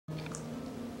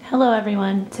Hello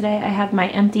everyone. Today I have my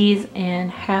empties and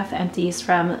half empties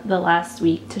from the last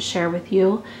week to share with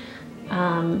you.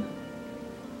 I'm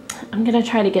gonna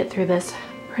try to get through this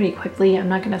pretty quickly. I'm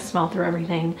not gonna smell through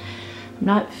everything. I'm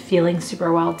not feeling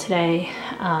super well today.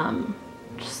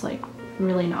 Just like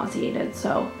really nauseated.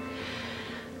 So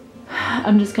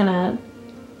I'm just gonna,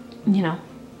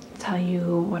 tell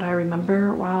you what I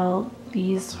remember while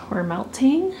these were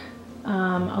melting.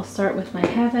 I'll start with my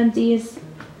half empties.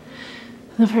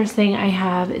 The first thing I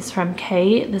have is from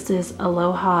Kay. This is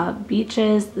Aloha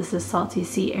Beaches. This is Salty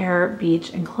Sea Air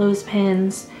Beach and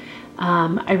Clothespins.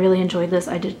 I really enjoyed this.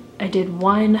 I did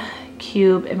one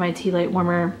cube in my tea light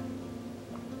warmer.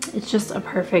 It's just a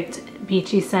perfect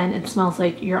beachy scent. It smells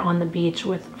like you're on the beach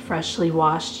with freshly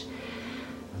washed,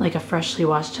 like a freshly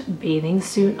washed bathing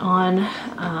suit on.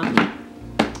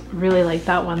 Really like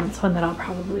that one. That's one that I'll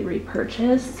probably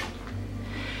repurchase.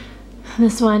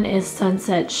 This one is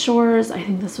Sunset Shores. I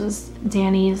think this was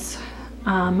Danny's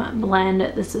blend.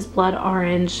 This is Blood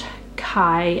Orange,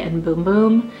 Kai, and Boom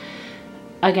Boom.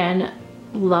 Again,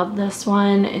 love this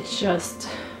one. It's just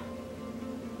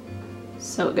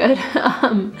so good.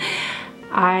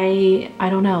 I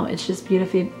don't know. It's just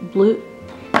beautifully blue.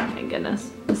 Oh my goodness,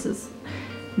 this is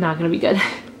not gonna be good.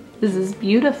 This is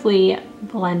beautifully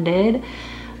blended.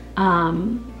 I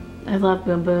love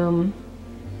Boom Boom.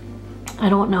 I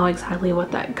don't know exactly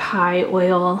what that Kai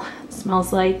oil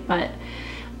smells like, but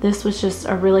this was just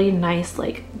a really nice,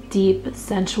 like deep,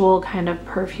 sensual kind of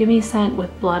perfumey scent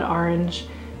with blood orange.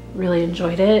 Really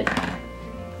enjoyed it.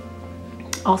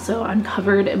 Also, I'm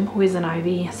covered in poison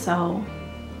ivy, so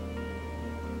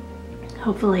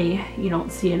hopefully you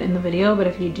don't see it in the video, but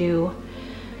if you do,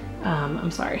 I'm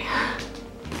sorry.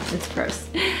 It's gross.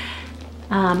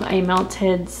 I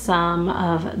melted some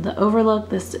of the Overlook.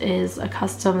 This is a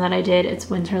custom that I did. It's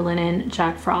winter linen,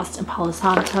 Jack Frost, and Palo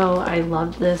Santo. I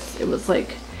loved this. It was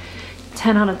like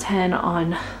 10 out of 10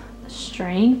 on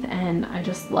strength, and I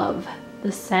just love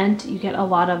the scent. You get a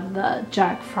lot of the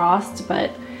Jack Frost,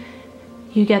 but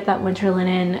you get that winter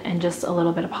linen and just a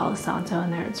little bit of Palo Santo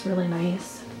in there. It's really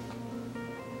nice.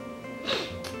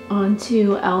 On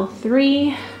to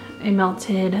L3, I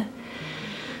melted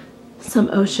some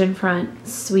Oceanfront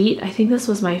Sweet. I think this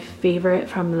was my favorite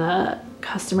from the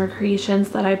customer creations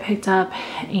that I picked up,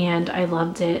 and I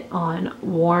loved it on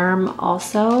warm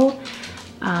also.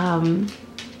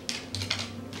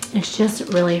 It's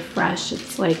just really fresh.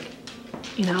 It's like,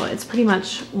 it's pretty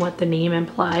much what the name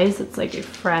implies. It's like a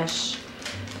fresh,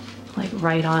 like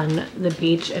right on the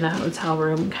beach in a hotel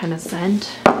room kind of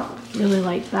scent. Really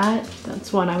like that.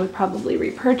 That's one I would probably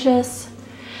repurchase.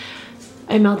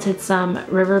 I melted some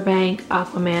Riverbank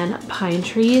Aquaman Pine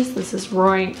Trees. This is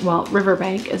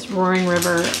Riverbank is Roaring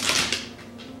River.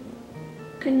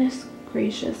 Goodness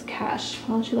gracious, Cash.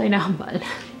 Why don't you lay down, bud?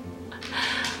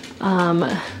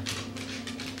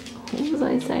 What was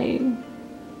I saying?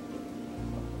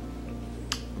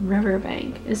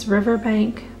 Riverbank. Is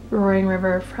Riverbank Roaring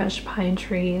River Fresh Pine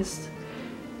Trees.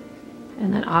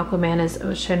 And then Aquaman is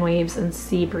Ocean Waves and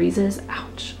Sea Breezes.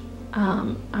 Ouch.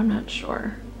 I'm not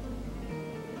sure.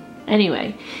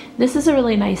 Anyway, this is a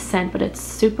really nice scent, but it's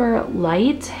super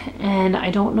light, and I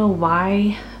don't know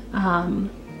why.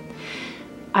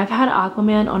 I've had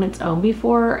Aquaman on its own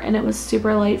before, and it was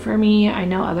super light for me. I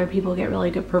know other people get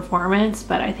really good performance,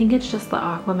 but I think it's just the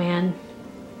Aquaman.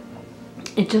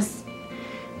 It just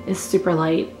is super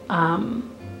light.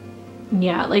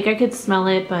 Yeah, like I could smell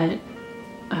it, but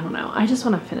I don't know. I just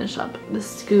want to finish up this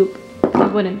scoop.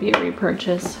 It wouldn't be a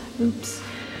repurchase. Oops.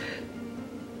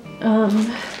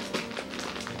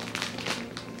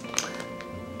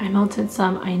 I melted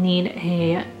some I Need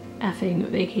a Effing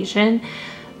Vacation.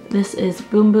 This is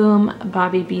Boom Boom,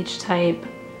 Bobby Beach Type,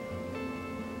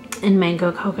 and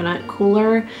Mango Coconut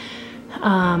Cooler.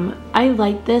 I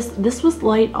like this. This was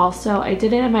light also. I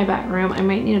did it in my back room. I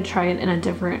might need to try it in a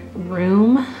different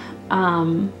room.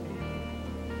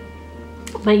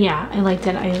 But yeah, I liked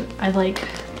it. I like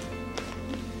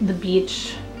the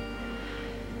beach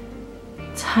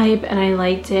type, and I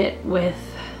liked it with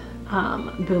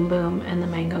Boom Boom and the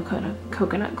Mango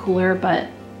Coconut Cooler, but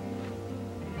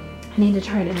I need to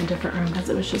try it in a different room because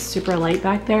it was just super light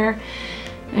back there.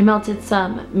 I melted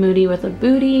some Moody with a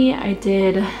Booty. I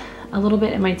did a little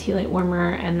bit in my tea light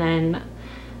warmer, and then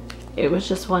it was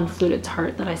just one fluted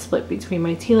tart that I split between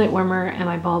my tea light warmer and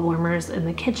my bulb warmers in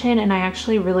the kitchen, and I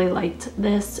actually really liked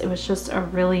this. It was just a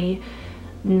really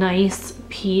nice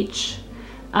peach.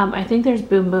 I think there's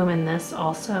Boom Boom in this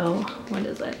also. What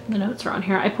is it? The notes are on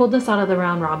here. I pulled this out of the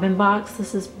Round Robin box.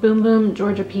 This is Boom Boom,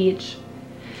 Georgia Peach,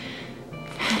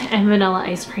 and vanilla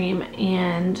ice cream,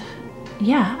 and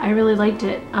yeah, I really liked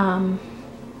it.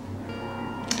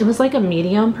 It was like a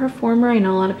medium performer. I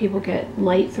know a lot of people get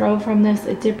light throw from this.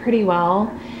 It did pretty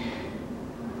well.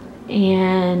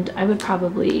 And I would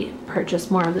probably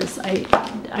purchase more of this.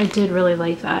 I did really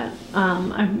like that.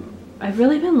 I've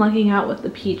really been lucking out with the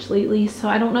peach lately, so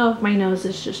I don't know if my nose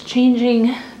is just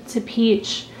changing to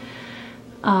peach,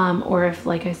 or if,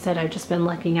 like I said, I've just been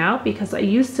lucking out, because I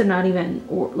used to not even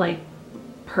like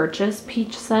purchase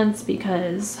peach scents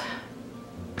because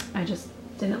I just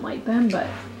didn't like them, but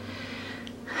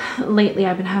lately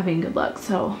I've been having good luck.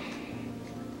 So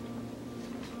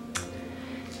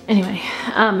anyway,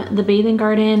 the Bathing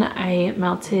Garden, I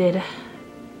melted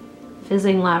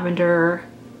fizzing lavender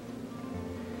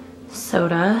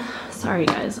soda. Sorry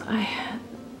guys, I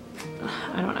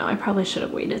don't know, I probably should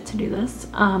have waited to do this.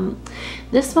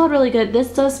 This smelled really good.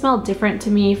 This does smell different to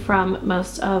me from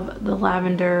most of the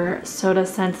lavender soda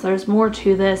scents. There's more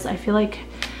to this. I feel like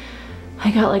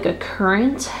I got like a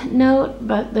currant note,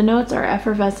 but the notes are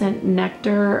effervescent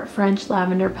nectar, French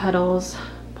lavender petals,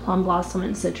 plum blossom,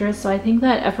 and citrus. So I think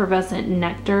that effervescent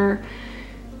nectar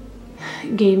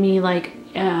gave me like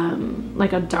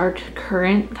a dark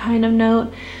currant kind of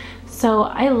note. So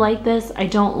I like this. I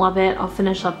don't love it. I'll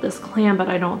finish up this clam, but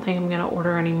I don't think I'm gonna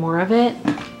order any more of it.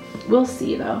 We'll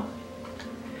see though.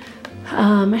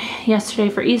 Yesterday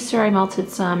for Easter, I melted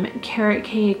some carrot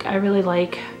cake. I really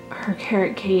like her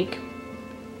carrot cake.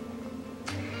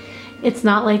 It's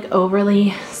not like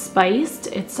overly spiced.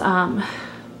 It's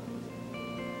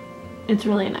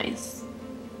really nice.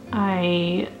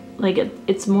 I like it.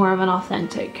 It's more of an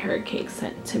authentic carrot cake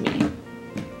scent to me.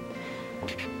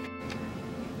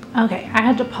 Okay, I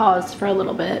had to pause for a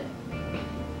little bit.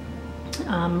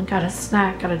 Got a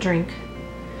snack, got a drink.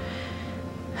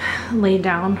 Laid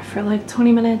down for like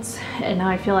 20 minutes, and now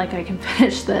I feel like I can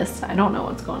finish this. I don't know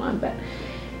what's going on, but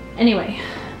anyway,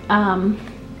 the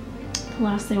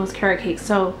last thing was carrot cake.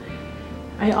 So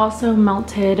I also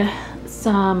melted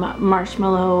some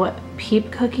marshmallow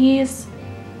peep cookies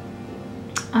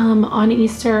on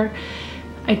Easter.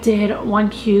 I did 1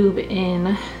 cube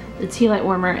in the tea light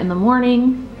warmer in the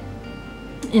morning.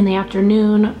 In the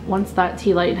afternoon, once that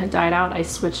tea light had died out, I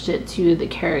switched it to the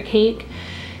carrot cake.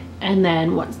 And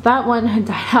then once that one had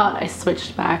died out, I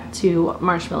switched back to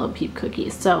marshmallow peep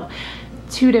cookies. So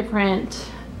 2 different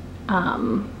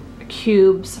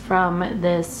cubes from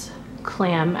this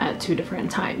clam at 2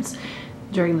 different times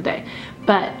during the day.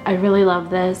 But I really love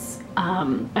this.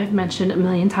 I've mentioned a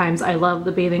million times, I love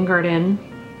the Bathing Garden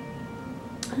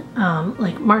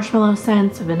like marshmallow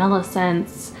scents, vanilla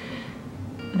scents.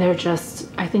 They're just,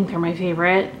 I think they're my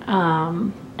favorite.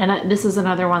 This is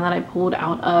another one that I pulled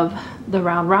out of the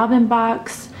Round Robin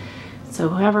box. So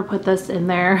whoever put this in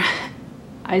there,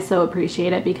 I so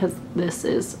appreciate it, because this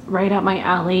is right up my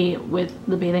alley with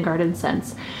the Bathing Garden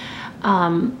scents.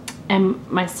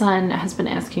 And my son has been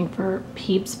asking for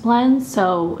Peeps blends,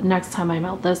 so next time I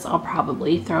melt this, I'll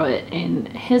probably throw it in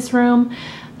his room.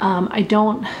 I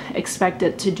don't expect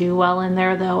it to do well in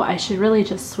there though. I should really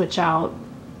just switch out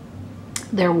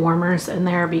their warmers in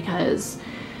there, because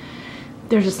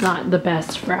they're just not the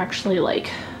best for actually like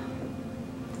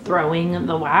throwing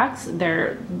the wax.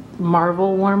 They're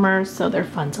Marvel warmers, so they're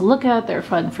fun to look at, they're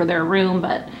fun for their room,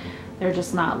 but they're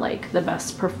just not like the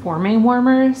best performing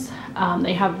warmers.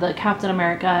 They have the Captain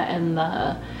America and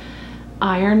the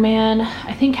Iron Man.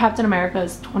 I think Captain America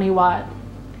is 20 watt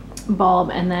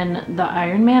bulb, and then the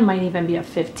Iron Man might even be a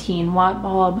 15 watt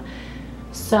bulb.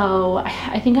 So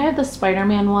I think I have the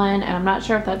Spider-Man one, and I'm not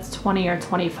sure if that's 20 or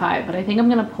 25, but I think I'm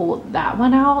gonna pull that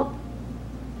one out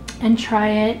and try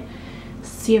it,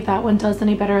 see if that one does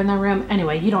any better in the room.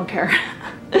 Anyway, you don't care.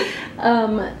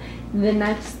 The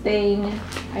next thing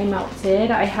I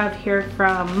melted, I have here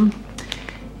from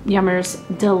Yummer's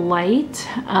Delight.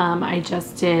 I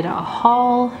just did a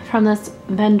haul from this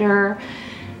vendor.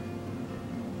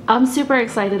 I'm super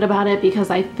excited about it because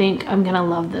I think I'm gonna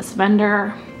love this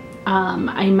vendor.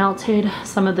 I melted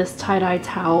some of this tie-dye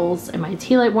towels in my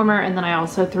tea light warmer, and then I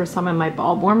also threw some in my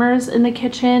bulb warmers in the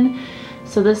kitchen.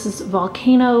 So this is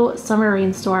Volcano, Summer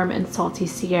Rainstorm, and Salty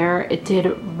Sea Air. It did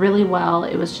really well.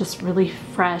 It was just really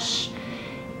fresh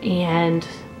and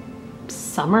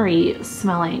summery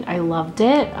smelling. I loved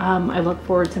it. I look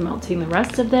forward to melting the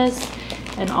rest of this,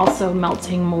 and also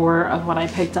melting more of what I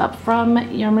picked up from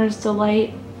Yummer's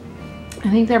Delight. I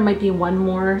think there might be one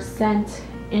more scent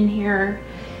in here.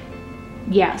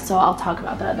 Yeah, so I'll talk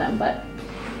about that then. But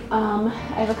I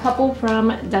have a couple from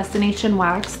Destination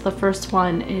Wax. The first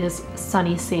one is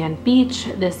Sunny Sand Beach.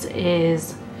 This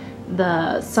is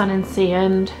the Sun and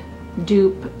Sand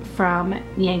dupe from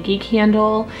Yankee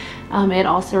Candle. It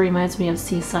also reminds me of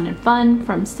Sea, Sun, and Fun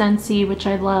from Scentsy, which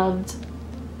I loved.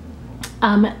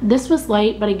 This was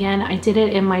light, but again, I did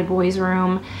it in my boys'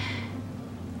 room,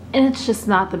 and it's just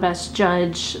not the best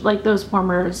judge. Like those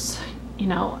warmers, you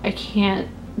know, I can't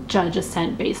judge a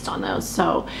scent based on those.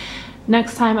 So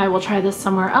next time I will try this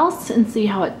somewhere else and see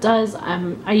how it does.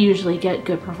 I usually get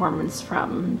good performance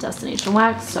from Destination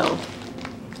Wax, so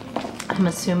I'm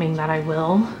assuming that I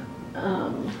will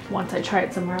once I try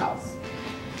it somewhere else.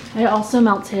 I also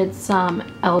melted some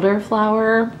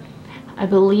elderflower. I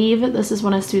believe this is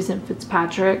one of Susan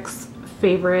Fitzpatrick's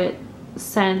favorite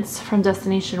scents from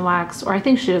Destination Wax, or I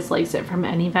think she just likes it from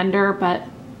any vendor, but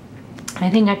I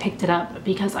think I picked it up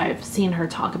because I've seen her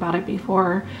talk about it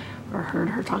before, or heard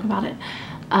her talk about it.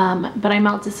 But I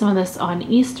melted some of this on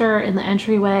Easter in the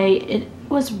entryway. It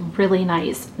was really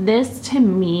nice. This to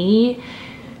me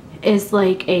is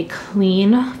like a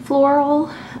clean floral.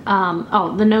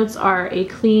 Oh, the notes are a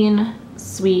clean,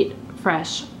 sweet,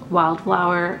 fresh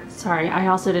wildflower. Sorry, I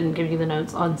also didn't give you the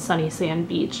notes on Sunny Sand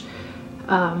Beach.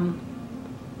 Let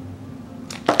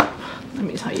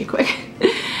me tell you quick.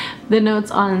 The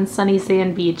notes on Sunny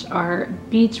Sand Beach are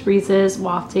beach breezes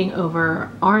wafting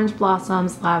over orange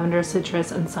blossoms, lavender,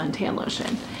 citrus, and suntan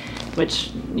lotion,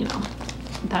 which, you know,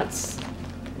 that's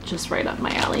just right up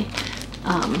my alley.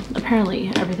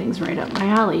 Apparently everything's right up my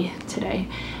alley today.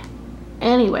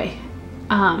 Anyway,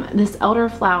 this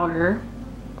elderflower,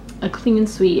 a clean,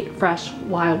 sweet, fresh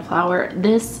wildflower.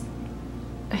 This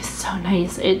is so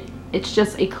nice. It's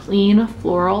just a clean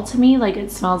floral to me. Like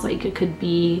it smells like it could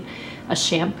be a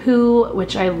shampoo,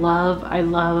 which I love. I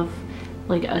love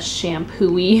like a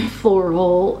shampoo-y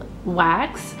floral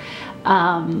wax.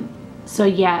 So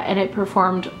yeah, and it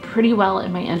performed pretty well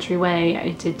in my entryway. I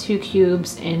did 2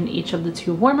 cubes in each of the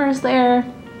 2 warmers there,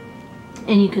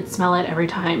 and you could smell it every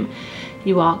time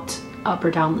you walked up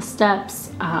or down the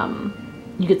steps.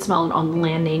 You could smell it on the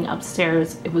landing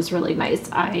upstairs. It was really nice.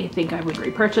 I think I would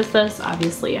repurchase this.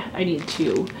 Obviously, I need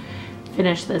to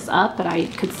finish this up, but I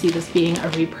could see this being a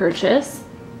repurchase.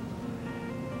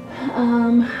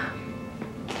 So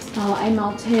I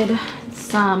melted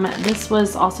some. This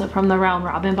was also from the Round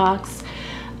Robin box.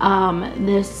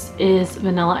 This is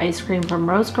vanilla ice cream from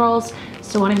Rose Girls.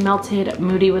 So when I melted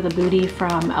Moody with a Booty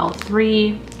from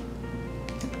L3,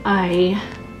 I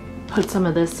put some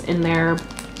of this in there.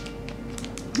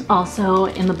 Also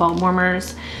in the ball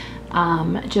warmers,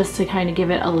 just to kind of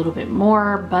give it a little bit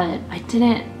more, but I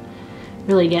didn't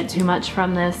really get too much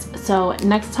from this. So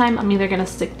next time I'm either gonna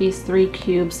stick these 3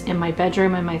 cubes in my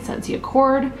bedroom in my Scentsy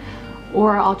Accord,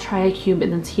 or I'll try a cube in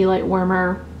the tea light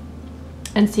warmer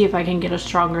and see if I can get a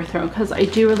stronger throw, because I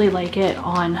do really like it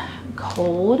on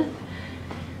cold.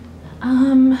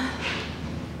 1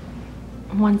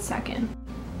 second.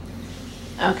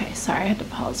 Okay, sorry, I had to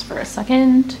pause for a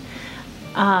second.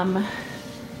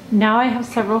 Now I have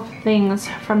several things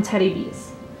from Teddy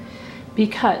Bees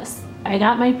because I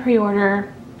got my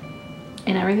pre-order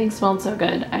and everything smelled so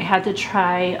good. I had to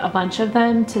try a bunch of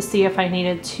them to see if I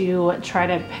needed to try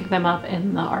to pick them up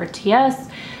in the RTS.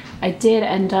 I did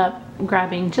end up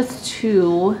grabbing just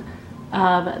 2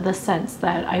 of the scents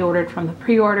that I ordered from the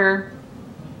pre-order,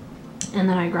 and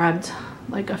then I grabbed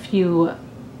like a few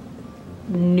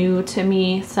new to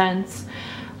me scents.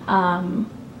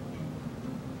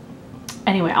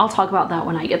 Anyway, I'll talk about that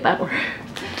when I get that order.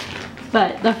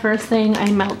 But the first thing I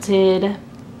melted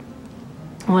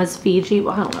was Fiji.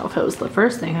 Well, I don't know if it was the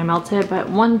first thing I melted, but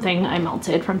one thing I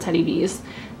melted from Teddy Bees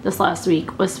this last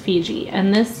week was Fiji.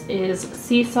 And this is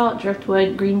sea salt,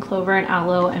 driftwood, green clover, and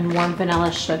aloe, and warm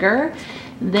vanilla sugar.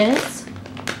 This,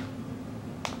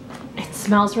 it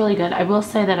smells really good. I will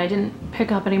say that I didn't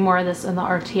pick up any more of this in the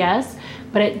RTS,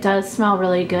 but it does smell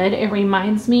really good. It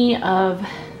reminds me of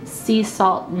sea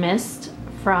salt mist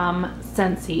from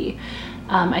Scentsy.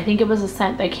 I think it was a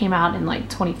scent that came out in like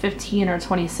 2015 or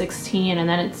 2016, and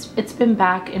then it's been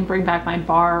back and Bring Back My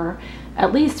Bar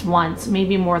at least once,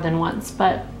 maybe more than once,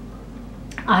 but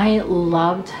I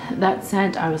loved that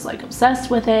scent. I was like obsessed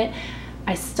with it.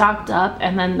 I stocked up,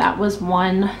 and then that was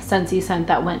one Scentsy scent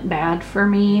that went bad for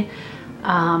me.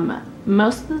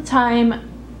 Most of the time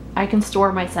I can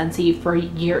store my Scentsy for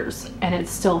years and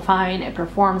it's still fine. It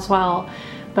performs well.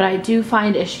 But I do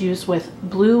find issues with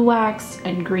blue wax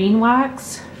and green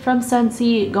wax from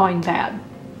Scentsy going bad.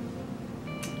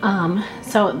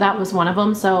 So that was one of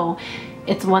them. So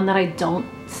it's one that I don't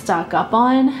stock up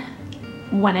on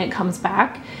when it comes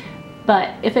back.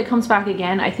 But if it comes back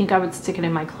again, I think I would stick it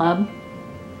in my club.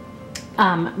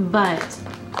 But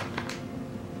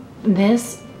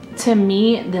this, to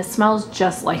me, this smells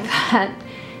just like that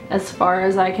as far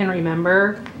as I can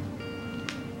remember.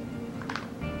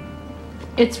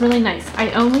 It's really nice.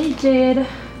 I only did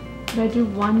I do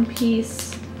 1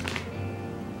 piece?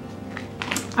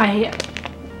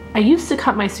 I used to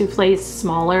cut my soufflés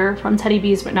smaller from Teddy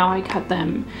Bees, but now I cut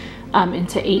them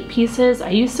into 8 pieces. I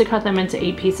used to cut them into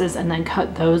 8 pieces and then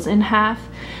cut those in half,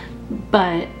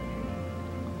 but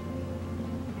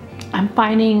I'm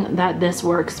finding that this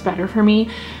works better for me.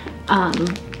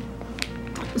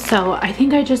 So I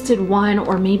think I just did 1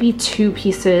 or maybe 2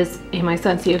 pieces in my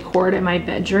Sensia cord in my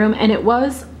bedroom, and it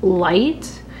was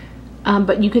light,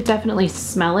 but you could definitely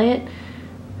smell it.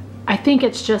 I think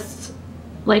it's just,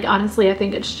 like, honestly, I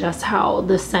think it's just how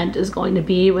the scent is going to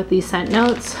be with these scent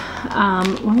notes.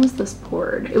 When was this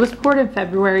poured? It was poured in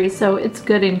February, so it's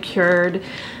good and cured.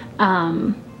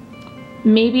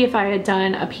 Maybe if I had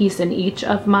done a piece in each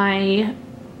of my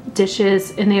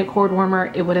dishes in the Accord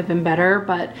warmer, it would have been better,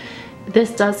 but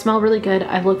this does smell really good.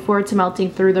 I look forward to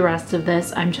melting through the rest of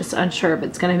this. I'm just unsure if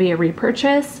it's going to be a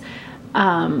repurchase,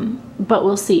 but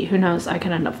we'll see. Who knows? I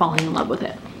can end up falling in love with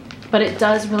it. But it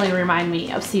does really remind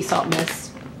me of sea salt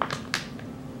mist.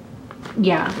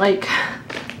 Yeah, like,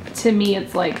 to me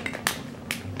it's like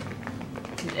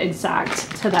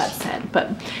exact to that scent, but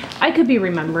I could be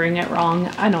remembering it wrong.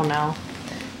 I don't know.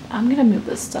 I'm gonna move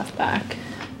this stuff back.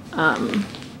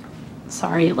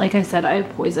 Sorry, like I said, I have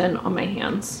poison on my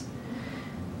hands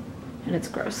and it's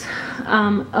gross.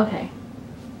 Okay,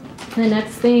 the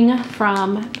next thing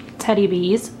from Teddy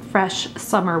Bees, Fresh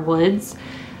Summer Woods.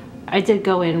 I did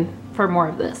go in for more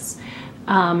of this.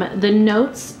 The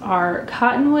notes are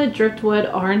cottonwood, driftwood,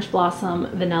 orange blossom,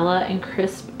 vanilla, and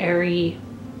crisp, airy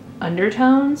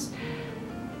undertones.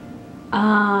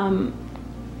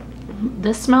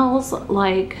 This smells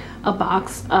like a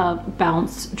box of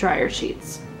Bounce dryer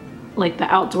sheets, like the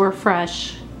Outdoor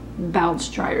Fresh Bounce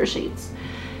dryer sheets,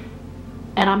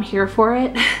 and I'm here for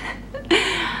it.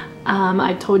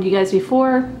 I've told you guys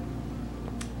before,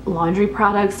 laundry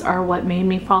products are what made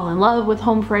me fall in love with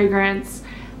home fragrance,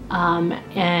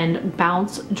 and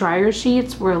Bounce dryer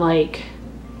sheets were like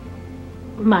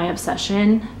my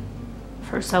obsession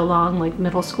for so long. Like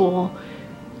middle school,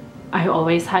 I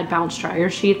always had Bounce dryer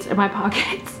sheets in my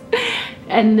pockets.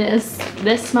 And this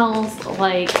smells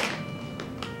like,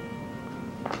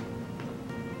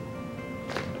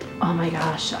 oh my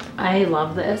gosh, I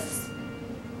love this.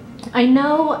 I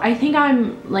know, I think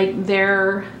I'm like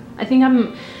there, I think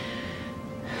I'm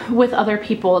with other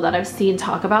people that I've seen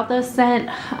talk about this scent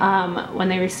when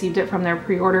they received it from their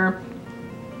pre-order.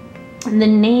 And the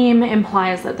name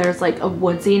implies that there's like a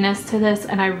woodsiness to this,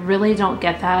 and I really don't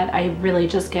get that. I really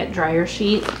just get dryer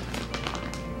sheet.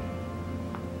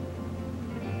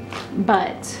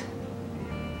 But,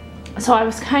 so I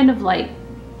was kind of like,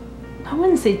 I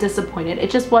wouldn't say disappointed. It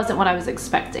just wasn't what I was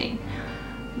expecting.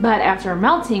 But after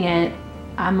melting it,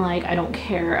 I'm like, I don't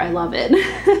care. I love it.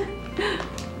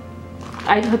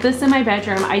 I put this in my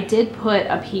bedroom. I did put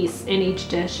a piece in each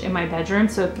dish in my bedroom,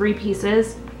 so 3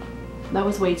 pieces. That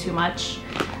was way too much.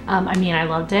 I mean, I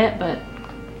loved it, but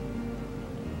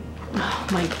oh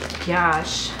my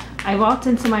gosh. I walked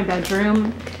into my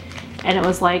bedroom and it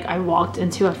was like I walked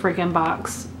into a freaking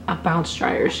box of Bounce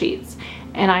dryer sheets,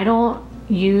 and I don't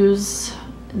use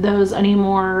those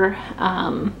anymore.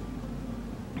 I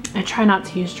try not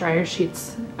to use dryer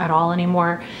sheets at all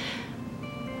anymore.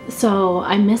 So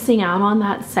I'm missing out on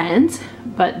that scent,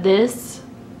 but this,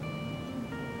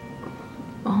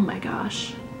 oh my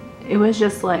gosh. It was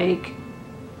just like,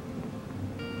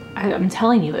 I'm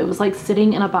telling you, it was like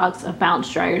sitting in a box of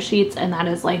Bounce dryer sheets, and that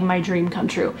is like my dream come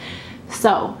true.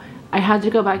 So I had to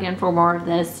go back in for more of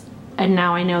this, and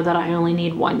now I know that I only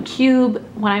need 1 cube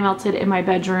when I melt it in my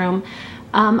bedroom.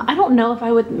 I don't know if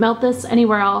I would melt this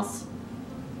anywhere else.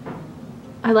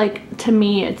 I like, to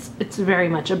me, it's very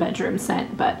much a bedroom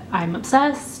scent, but I'm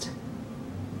obsessed.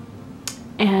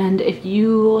 And if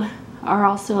you are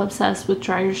also obsessed with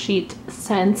dryer sheet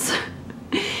scents,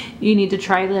 you need to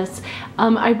try this.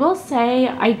 I will say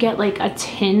I get like a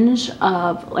tinge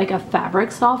of like a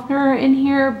fabric softener in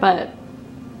here, but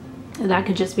that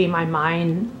could just be my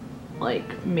mind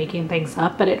like making things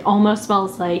up. But it almost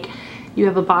smells like you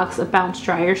have a box of Bounce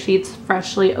dryer sheets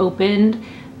freshly opened,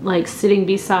 like sitting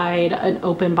beside an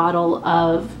open bottle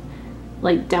of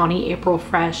like Downy April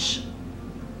Fresh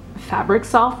fabric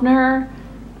softener,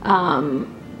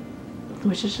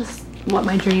 which is just what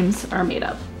my dreams are made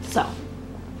of. So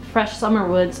Fresh Summer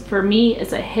Woods for me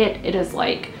is a hit. It is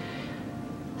like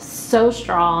so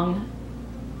strong,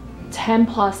 10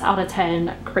 plus out of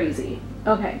 10, crazy.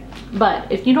 Okay,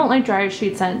 but if you don't like dryer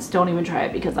sheet scents, don't even try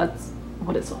it, because that's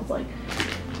what it smells like.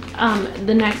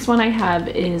 The next one I have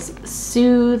is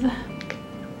Soothe.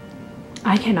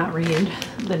 I cannot read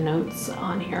the notes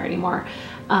on here anymore.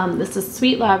 This is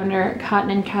sweet lavender,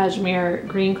 cotton and cashmere,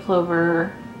 green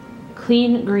clover,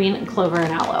 clean green clover,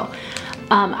 and aloe.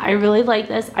 I really like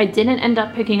this. I didn't end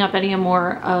up picking up any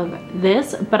more of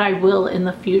this, but I will in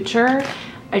the future.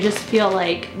 I just feel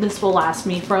like this will last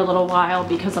me for a little while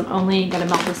because I'm only gonna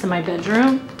melt this in my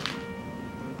bedroom.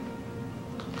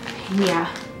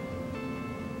 Yeah.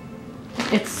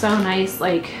 It's so nice,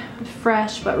 like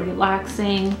fresh but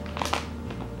relaxing.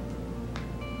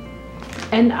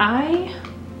 And I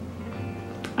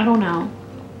don't know.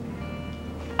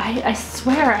 I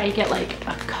swear I get like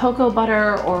a cocoa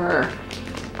butter or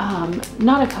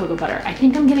not a cocoa butter. I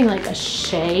think I'm getting like a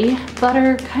shea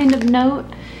butter kind of note.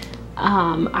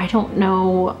 I don't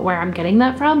know where I'm getting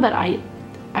that from, but I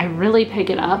really pick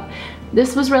it up.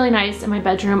 This was really nice in my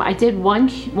bedroom. I did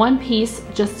one piece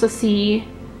just to see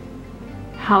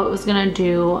how it was gonna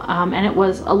do, and it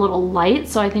was a little light,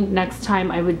 so I think next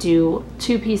time I would do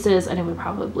 2 pieces and it would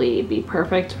probably be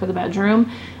perfect for the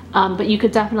bedroom. But you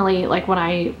could definitely, like when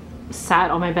I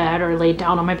sat on my bed or laid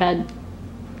down on my bed,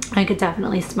 I could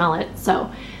definitely smell it.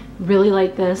 So really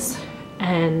like this,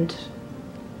 and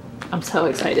I'm so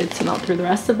excited to melt through the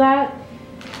rest of that.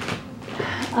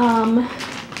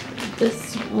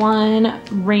 This one,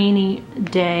 Rainy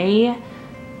Day.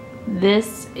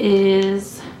 This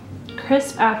is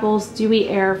crisp apples, dewy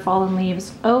air, fallen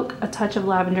leaves, oak, a touch of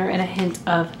lavender, and a hint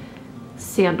of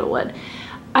sandalwood.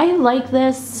 I like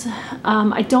this.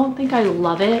 I don't think I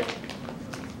love it.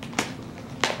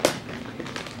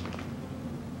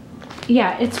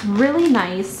 Yeah, it's really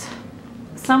nice.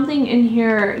 Something in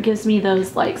here gives me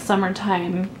those like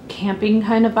summertime camping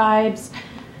kind of vibes.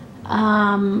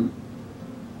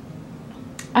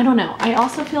 I don't know. I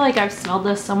also feel like I've smelled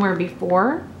this somewhere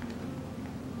before.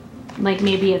 Like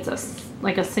maybe it's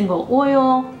like a single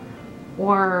oil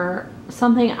or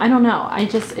something. I don't know.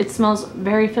 It smells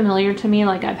very familiar to me,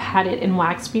 like I've had it in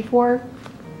wax before.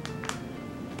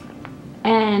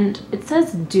 And it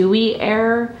says dewy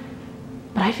air,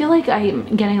 but I feel like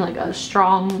I'm getting like a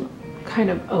strong kind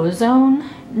of ozone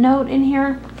note in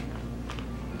here.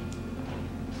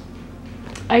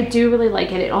 I do really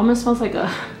like it. It almost smells like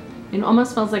a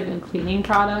cleaning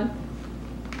product,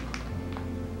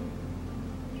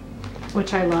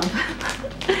 which I love.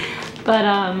 But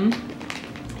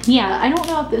yeah, I don't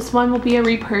know if this one will be a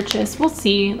repurchase. We'll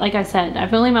see. Like I said,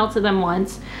 I've only melted them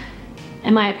once,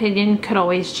 and my opinion could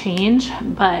always change,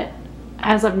 but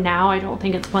as of now, I don't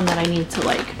think it's one that I need to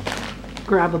like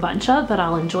grab a bunch of, but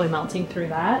I'll enjoy melting through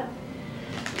that.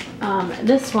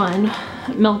 This one,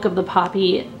 Milk of the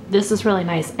Poppy, this is really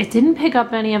nice. I didn't pick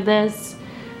up any of this,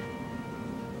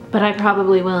 but I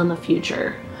probably will in the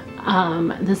future.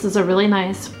 This is a really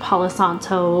nice Palo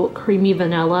Santo creamy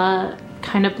vanilla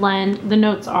kind of blend. The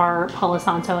notes are Palo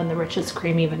Santo and the richest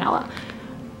creamy vanilla.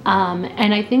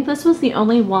 And I think this was the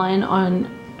only one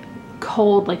on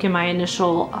cold, like in my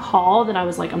initial haul, that I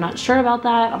was like, I'm not sure about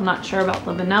that. I'm not sure about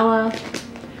the vanilla.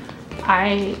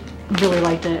 I really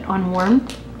liked it on warm.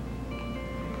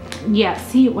 Yeah,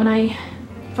 see, when I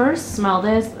first smell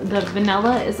this, the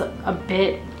vanilla is a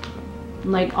bit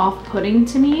like off-putting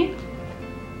to me.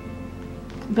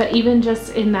 But even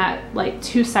just in that like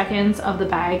 2 seconds of the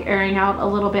bag airing out a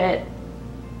little bit,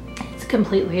 it's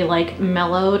completely like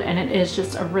mellowed, and it is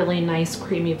just a really nice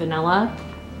creamy vanilla.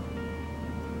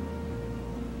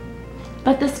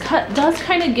 But this cut does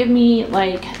kind of give me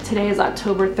like today is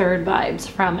October 3rd vibes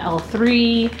from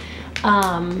L3.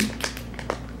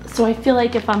 So I feel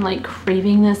like if I'm like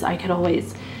craving this, I could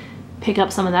always pick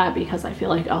up some of that because I feel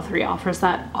like L3 offers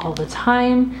that all the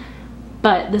time.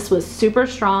 But this was super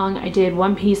strong. I did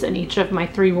one piece in each of my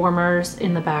 3 warmers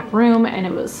in the back room, and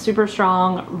it was super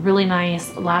strong, really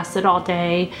nice, lasted all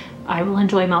day. I will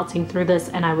enjoy melting through this,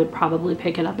 and I would probably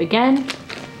pick it up again.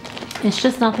 It's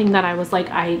just nothing that I was like,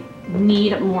 I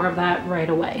need more of that right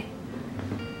away.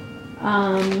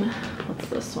 What's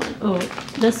this one? Oh,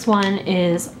 this one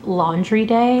is Laundry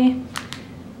Day.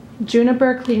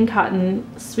 Juniper, clean cotton,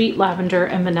 sweet lavender,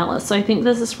 and vanilla. So I think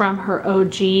this is from her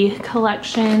OG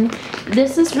collection.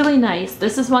 This is really nice.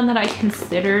 This is one that I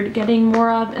considered getting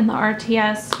more of in the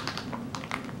RTS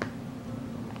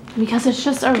because it's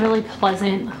just a really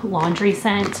pleasant laundry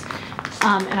scent.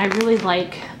 And I really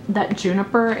like that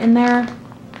juniper in there.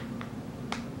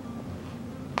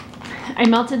 I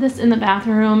melted this in the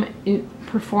bathroom. It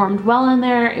performed well in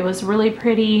there. It was really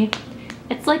pretty.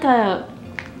 It's like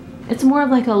it's more of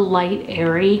like a light,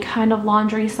 airy kind of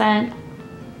laundry scent.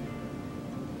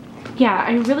 Yeah,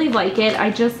 I really like it. I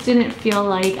just didn't feel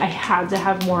like I had to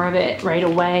have more of it right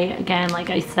away. Again, like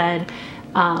I said,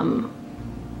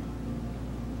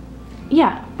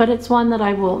 yeah, but it's one that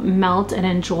I will melt and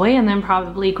enjoy, and then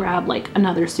probably grab like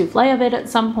another souffle of it at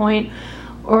some point,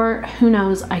 or who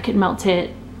knows, I could melt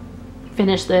it,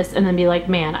 finish this, and then be like,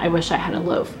 man, I wish I had a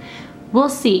loaf. we'll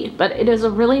see, but it is a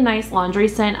really nice laundry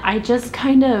scent. I just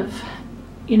kind of,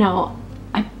 you know,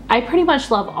 I pretty much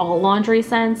love all laundry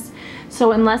scents.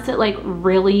 So unless it like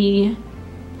really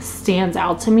stands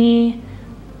out to me,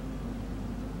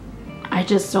 I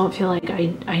just don't feel like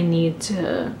I need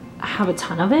to have a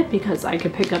ton of it, because I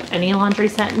could pick up any laundry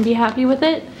scent and be happy with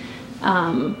it.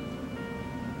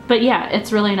 But yeah,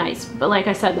 it's really nice. But like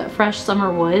I said, that Fresh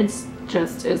Summer Woods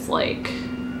just is like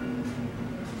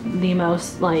the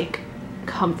most like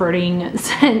comforting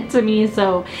scent to me.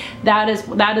 So that is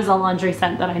a laundry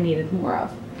scent that I needed more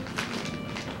of.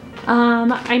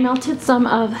 I melted some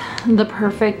of the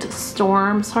Perfect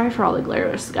Storm. Sorry for all the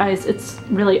glares, guys. It's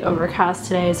really overcast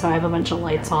today, so I have a bunch of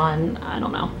lights on. I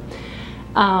don't know.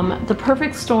 The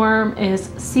Perfect Storm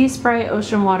is sea spray,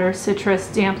 ocean water, citrus,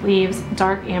 damp leaves,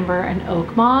 dark amber, and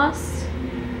oak moss.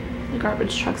 The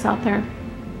garbage truck's out there.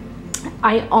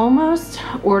 I almost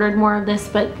ordered more of this,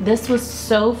 but this was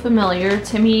so familiar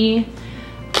to me.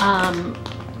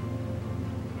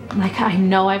 Like, I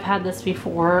know I've had this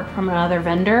before from another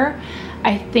vendor.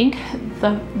 I think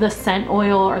the scent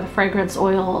oil or the fragrance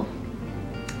oil,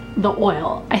 the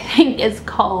oil, I think is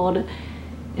called,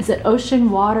 is it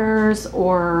Ocean Waters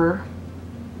or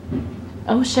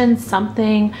Ocean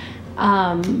something?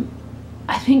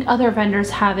 I think other vendors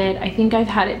have it. I think I've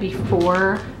had it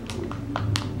before.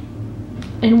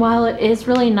 And while it is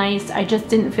really nice, I just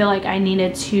didn't feel like I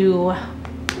needed to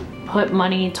put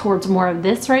money towards more of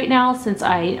this right now, since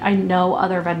I know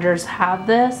other vendors have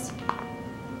this.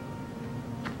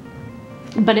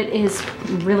 But it is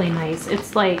really nice.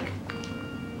 It's like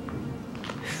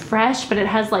fresh, but it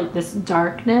has like this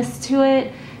darkness to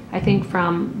it, I think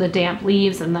from the damp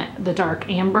leaves and the dark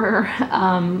amber.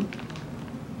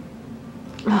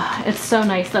 It's so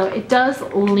nice though. It does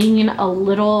lean a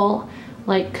little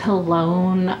like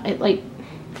cologne. It like,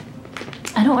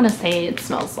 I don't want to say it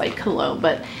smells like cologne,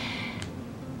 but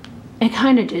it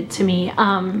kind of did to me.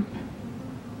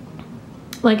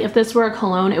 Like if this were a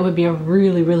cologne, it would be a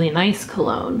really, really nice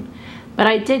cologne. But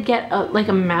I did get like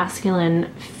a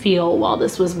masculine feel while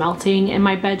this was melting in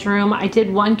my bedroom. I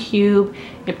did one cube.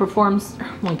 It performs,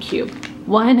 one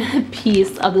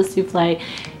piece of the souffle.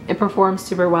 It performs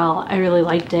super well. I really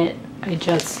liked it.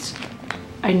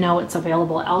 I know it's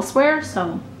available elsewhere,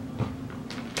 so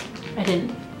I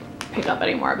didn't pick up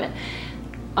any more of it.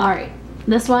 All right.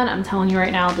 This one, I'm telling you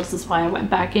right now, this is why I went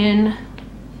back in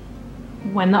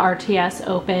when the RTS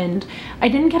opened. I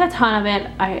didn't get a ton of it.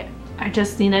 I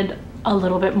just needed a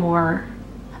little bit more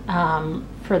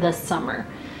for this summer.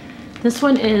 This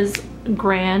one is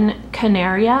Gran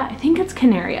Canaria. I think it's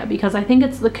Canaria because I think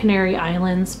it's the Canary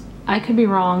Islands. I could be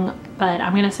wrong, but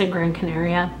I'm gonna say Gran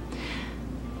Canaria.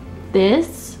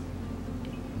 This,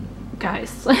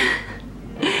 guys,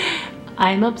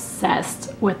 I'm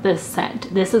obsessed with this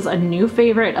scent. This is a new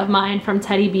favorite of mine from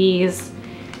Teddy B's.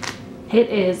 It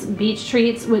is Beach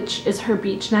Treats, which is her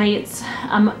beach nights.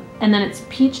 And then it's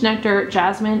peach nectar,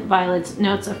 jasmine, violets,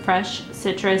 notes of fresh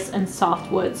citrus, and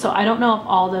soft wood. So I don't know if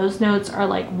all those notes are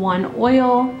like one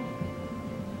oil.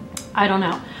 I don't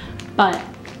know, but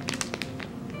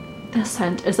this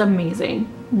scent is amazing.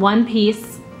 One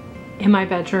piece in my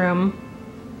bedroom.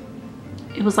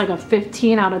 It was like a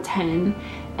 15 out of 10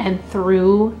 and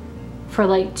through for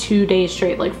like 2 days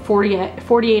straight, like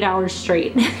 48 hours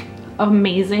straight.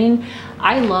 Amazing.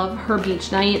 I love her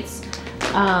beach nights.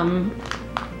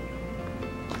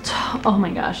 Oh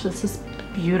my gosh, this is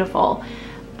beautiful.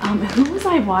 Who was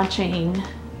I watching?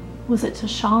 Was it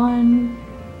Tashawn?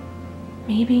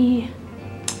 Maybe?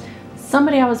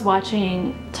 Somebody I was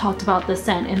watching talked about the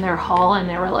scent in their haul and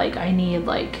they were like, I need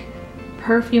like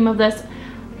perfume of this.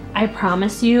 I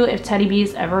promise you, if Teddy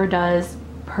B's ever does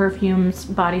perfumes,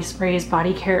 body sprays,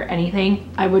 body care, anything,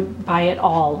 I would buy it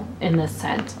all in this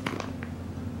scent.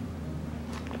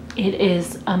 It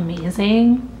is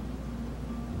amazing.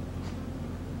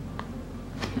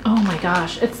 Oh my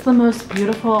gosh, it's the most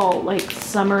beautiful, like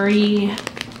summery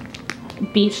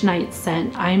beach night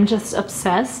scent. I'm just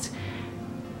obsessed.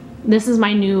 This is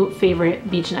my new favorite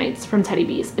beach nights from Teddy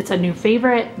B's. It's a new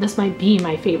favorite. This might be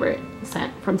my favorite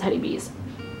scent from Teddy B's.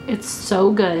 It's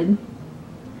so good.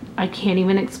 I can't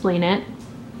even explain it.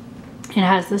 It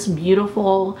has this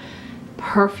beautiful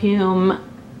perfume,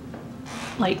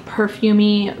 like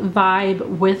perfumey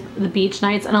vibe with the beach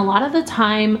nights. And a lot of the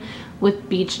time with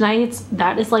beach nights,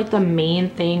 that is like the main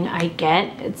thing I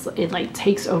get. It like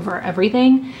takes over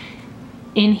everything.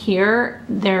 In here,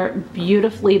 they're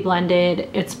beautifully blended.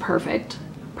 It's perfect.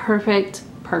 Perfect,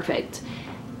 perfect.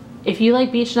 If you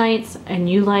like beach nights and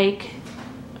you like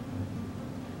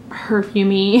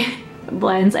perfumey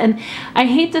blends, and I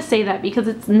hate to say that because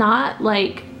it's not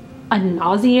like a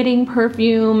nauseating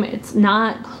perfume. It's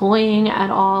not cloying at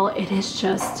all. It is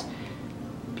just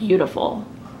beautiful.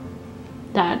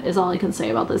 That is all I can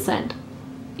say about this scent.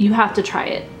 You have to try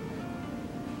it.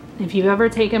 If you've ever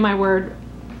taken my word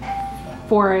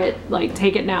for it, like,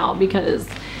 take it now, because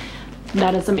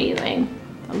that is amazing.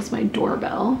 That was my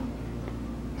doorbell.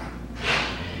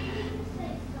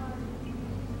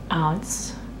 Oh,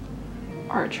 it's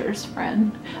Archer's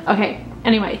friend. Okay,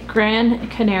 anyway, Gran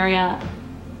Canaria.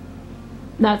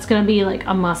 That's gonna be like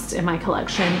a must in my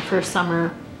collection for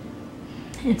summer.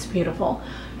 It's beautiful.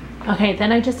 Okay,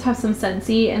 then I just have some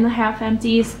Scentsy in the half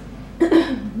empties.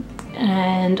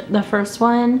 And the first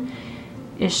one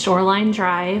is Shoreline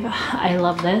Drive. I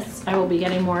love this. I will be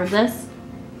getting more of this.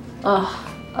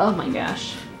 Oh my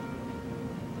gosh.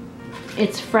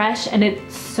 It's fresh and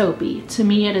it's soapy. To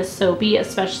me, it is soapy,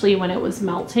 especially when it was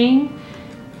melting.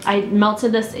 I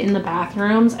melted this in the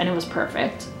bathrooms and it was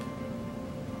perfect.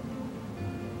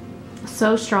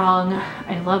 So strong.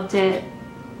 I loved it.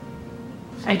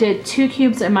 I did 2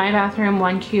 cubes in my bathroom,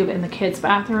 1 cube in the kids'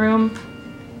 bathroom,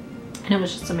 and it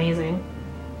was just amazing.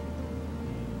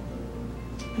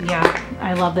 Yeah,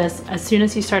 I love this. As soon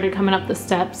as you started coming up the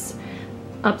steps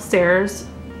upstairs,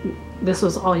 this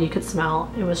was all you could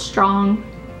smell. It was strong,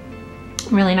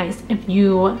 really nice. If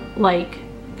you like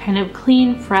kind of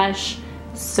clean, fresh,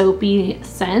 soapy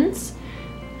scents,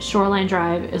 Shoreline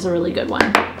Drive is a really good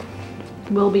one.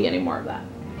 We'll be getting more of that.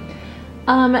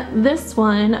 This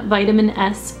one, Vitamin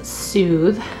S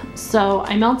Soothe. So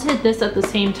I melted this at the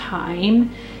same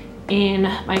time in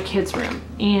my kids' room,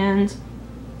 and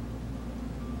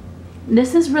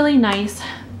this is really nice,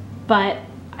 but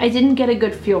I didn't get a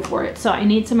good feel for it, so I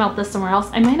need to melt this somewhere else.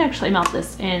 I might actually melt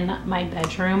this in my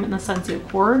bedroom in the Scentsy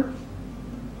Accord,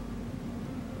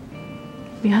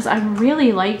 because I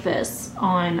really like this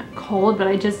on cold, but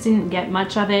I just didn't get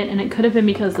much of it, and it could have been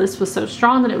because this was so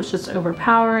strong that it was just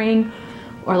overpowering,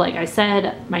 or like I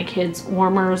said, my kids'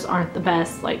 warmers aren't the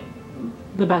best, like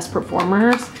the best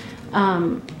performers.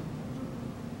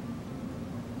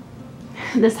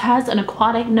 This has an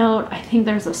aquatic note. I think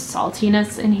there's a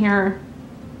saltiness in here.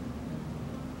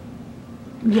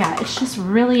 Yeah, it's just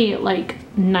really like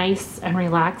nice and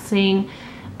relaxing.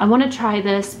 I want to try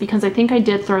this because I think I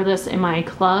did throw this in my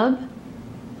club,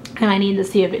 and I need to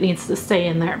see if it needs to stay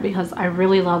in there, because I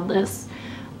really love this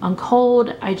on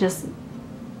cold.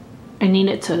 I need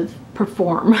it to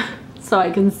perform so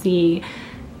I can see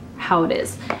how it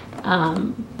is.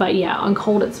 But yeah, on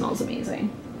cold it smells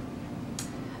amazing.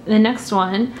 The next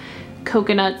one,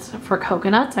 Coconuts for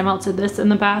Coconuts. I melted this in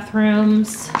the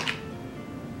bathrooms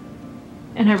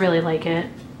and I really like it.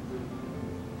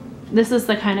 This is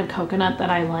the kind of coconut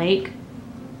that I like.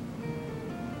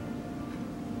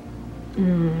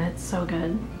 It's so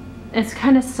good. It's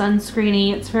kind of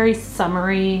sunscreeny. It's very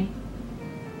summery.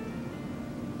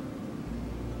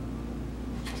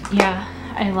 Yeah,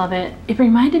 I love it. It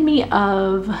reminded me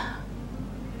of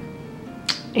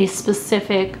a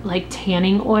specific like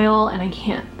tanning oil, and I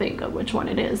can't think of which one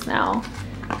it is now.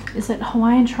 Is it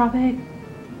Hawaiian Tropic?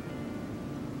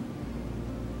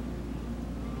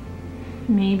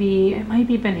 Maybe it might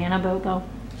be Banana Boat though.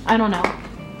 I don't know.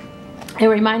 It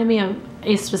reminded me of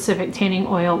a specific tanning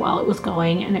oil while it was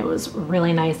going, and it was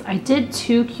really nice. I did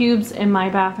 2 cubes in my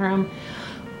bathroom,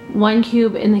 1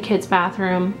 cube in the kids'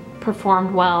 bathroom.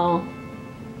 Performed well.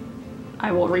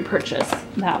 I will repurchase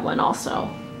that one also.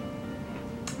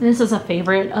 This is a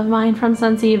favorite of mine from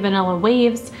Scentsy, Vanilla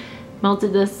Waves.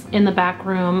 Melted this in the back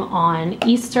room on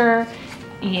Easter,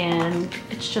 and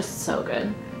it's just so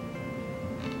good.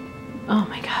 Oh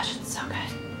my gosh, it's so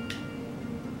good.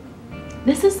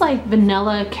 This is like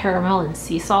vanilla, caramel, and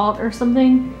sea salt or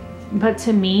something, but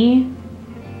to me,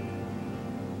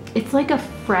 it's like a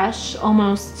fresh,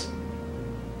 almost,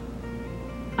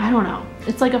 I don't know.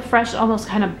 It's like a fresh, almost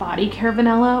kind of body care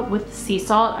vanilla with sea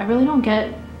salt. I really don't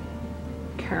get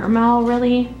caramel,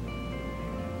 really.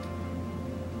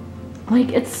 Like,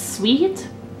 it's sweet,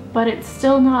 but it's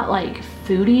still not like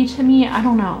foody to me. I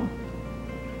don't know.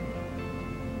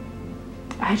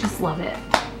 I just love it.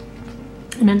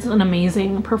 And it's an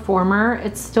amazing performer.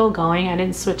 It's still going. I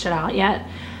didn't switch it out yet.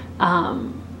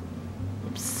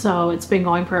 So it's been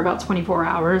going for about 24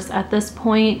 hours at this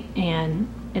point, and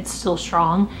it's still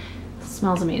strong. It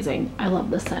smells amazing. I love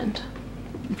this scent.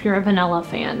 If you're a vanilla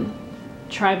fan,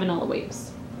 try Vanilla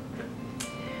Waves.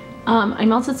 I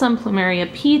melted some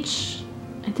Plumeria Peach.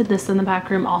 I did this in the back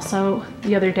room also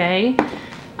the other day.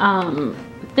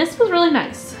 This was really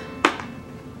nice.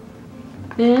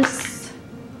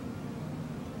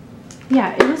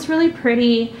 Yeah, it was really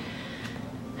pretty.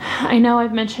 I know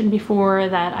I've mentioned before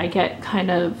that I get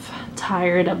kind of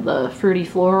tired of the fruity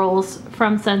florals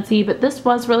from Scentsy, but this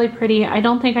was really pretty. I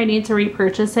don't think I need to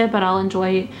repurchase it, but I'll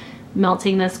enjoy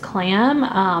melting this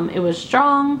clam. It was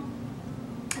strong.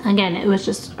 Again, it was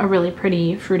just a really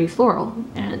pretty fruity floral,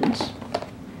 and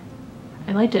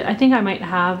I liked it. I think I might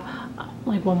have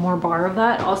like one more bar of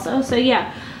that also. So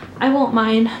yeah, I won't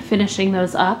mind finishing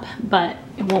those up, but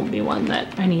it won't be one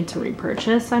that I need to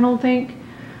repurchase, I don't think.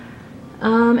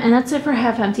 And that's it for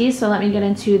half empties. So let me get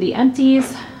into the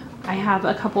empties. I have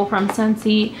a couple from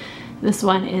Scentsy. This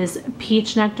one is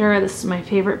peach nectar. This is my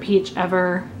favorite peach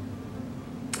ever.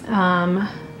 I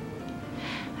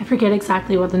forget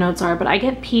exactly what the notes are, but I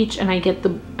get peach and I get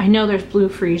I know there's blue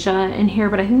freesia in here,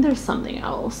 but I think there's something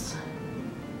else.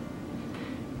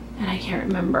 And I can't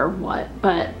remember what,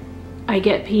 but I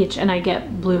get peach and I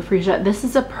get blue freesia. This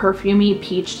is a perfumey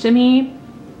peach to me.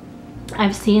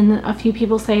 I've seen a few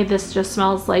people say this just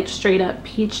smells like straight up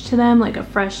peach to them, like a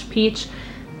fresh peach.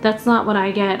 That's not what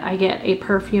I get. I get a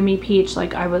perfumey peach.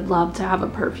 Like, I would love to have a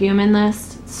perfume in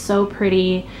this. It's so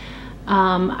pretty.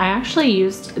 I actually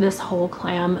used this whole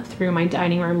clam through my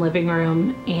dining room, living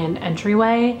room, and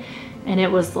entryway, and it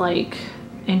was like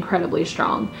incredibly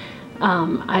strong.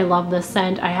 I love this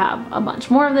scent. I have a bunch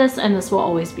more of this, and this will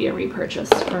always be a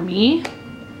repurchase for me.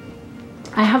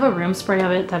 I have a room spray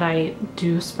of it that I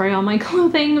do spray on my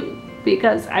clothing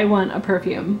because I want a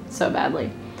perfume so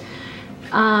badly.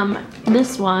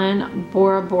 This one,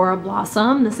 Bora Bora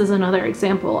Blossom. This is another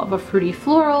example of a fruity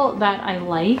floral that I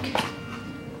like.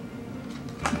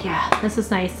 Yeah, this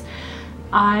is nice.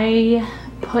 I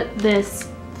put this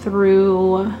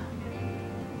through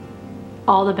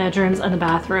all the bedrooms and the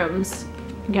bathrooms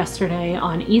yesterday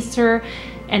on Easter,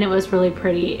 and it was really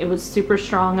pretty. It was super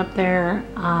strong up there.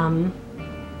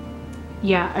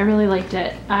 Yeah, I really liked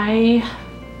it. I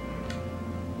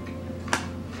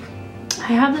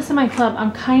have this in my club.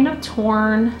 I'm kind of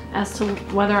torn as to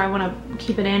whether I want to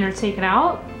keep it in or take it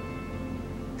out,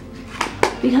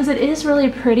 because it is really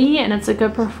pretty and it's a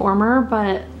good performer,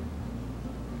 but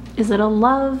is it a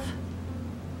love?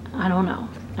 I don't know.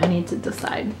 I need to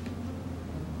decide.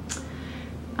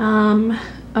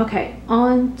 Okay,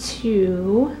 on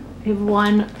to, I have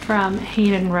one from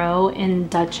Hayden Rowe in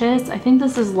Duchess. I think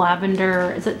this is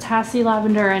lavender. Is it Tassie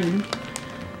lavender and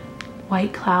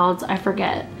white clouds? I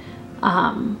forget.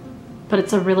 But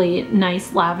it's a really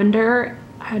nice lavender.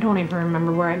 I don't even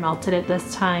remember where I melted it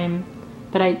this time,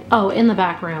 but oh, in the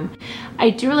back room.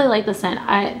 I do really like the scent.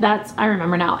 I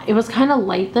remember now. It was kind of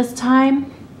light this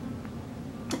time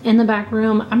in the back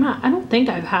room. I don't think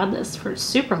I've had this for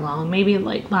super long, maybe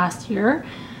like last year.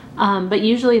 But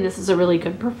usually this is a really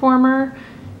good performer.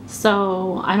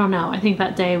 So I don't know. I think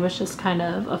that day was just kind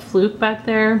of a fluke back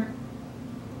there.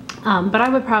 But I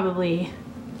would probably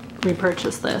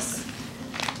repurchase this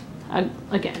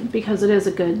again because it is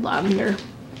a good lavender.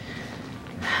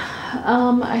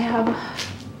 I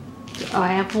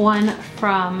have one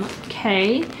from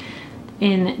Kay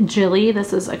in Jilly.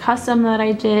 This is a custom that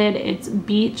I did. It's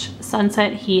Beach,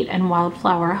 Sunset Heat, and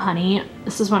Wildflower Honey.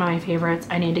 This is one of my favorites.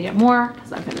 I need to get more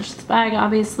because I finished this bag,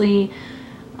 obviously.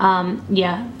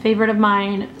 Yeah, favorite of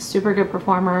mine. Super good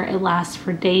performer. It lasts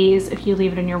for days if you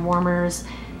leave it in your warmers.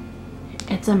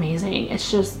 It's amazing. It's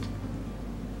just,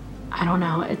 I don't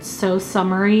know, it's so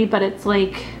summery, but it's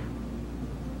like,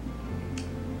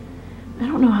 I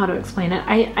don't know how to explain it.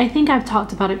 I think I've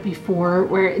talked about it before,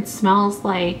 where it smells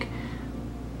like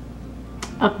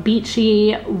a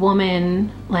beachy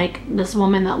woman, like this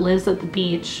woman that lives at the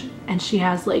beach, and she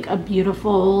has like a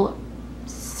beautiful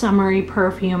summery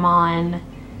perfume on,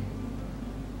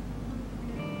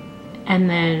 and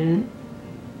then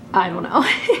I don't know.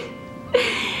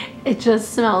 It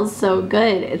just smells so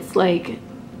good. It's like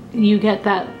you get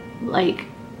that like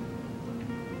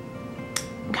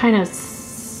kind of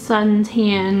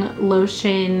suntan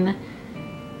lotion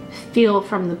feel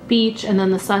from the beach, and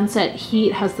then the Sunset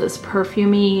Heat has this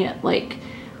perfumey,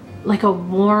 like a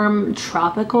warm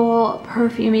tropical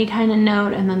perfumey kind of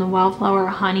note, and then the Wildflower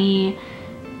Honey,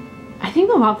 I think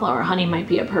the Wildflower Honey might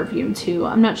be a perfume too,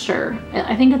 I'm not sure.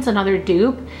 I think it's another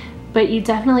dupe, but you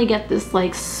definitely get this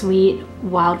like sweet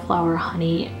Wildflower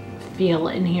Honey feel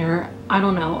in here. I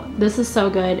don't know, this is so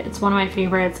good. It's one of my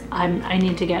favorites. I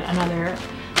need to get another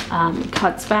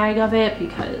Cuts bag of it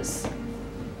because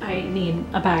I need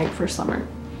a bag for summer.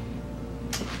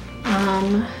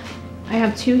 I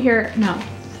have three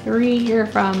here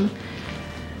from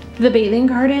the Bathing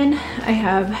Garden. I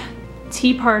have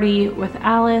Tea Party with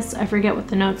Alice. I forget what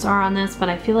the notes are on this, but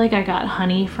I feel like I got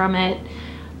honey from it.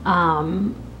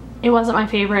 It wasn't my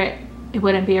favorite. It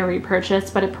wouldn't be a repurchase,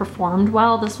 but it performed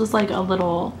well. This was like a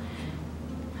little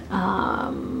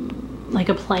like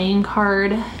a playing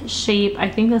card shape. I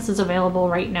think this is available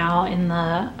right now in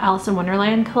the Alice in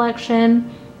Wonderland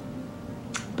collection.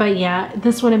 But yeah,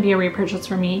 this wouldn't be a repurchase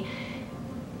for me.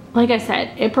 Like I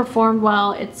said, it performed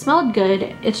well. It smelled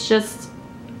good. It's just,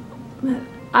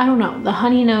 I don't know, the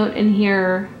honey note in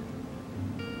here,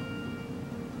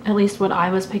 at least what I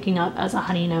was picking up as a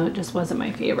honey note, just wasn't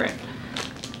my favorite.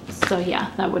 So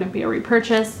yeah, that wouldn't be a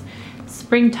repurchase.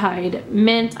 Springtide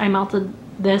Mint. I melted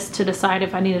this to decide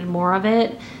if I needed more of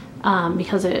it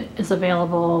because it is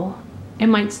available. It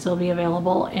might still be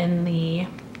available in the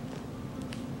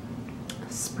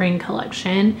spring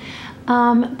collection.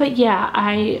 But yeah,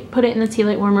 I put it in the tea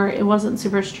light warmer. It wasn't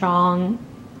super strong.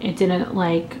 It didn't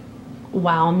like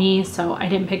wow me, so I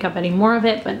didn't pick up any more of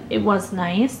it, but it was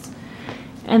nice.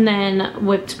 And then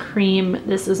whipped cream.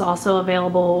 This is also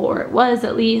available, or it was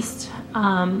at least.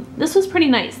 This was pretty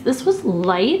nice. This was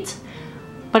light,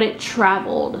 but it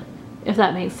traveled, if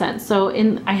that makes sense. So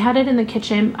I had it in the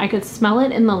kitchen. I could smell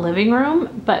it in the living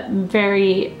room, but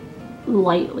very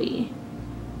lightly.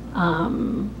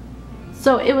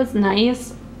 So it was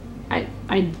nice.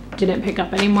 I didn't pick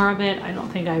up any more of it. I don't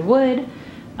think I would.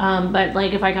 But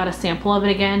like if I got a sample of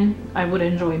it again, I would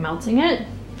enjoy melting it.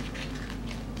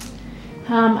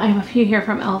 I have a few here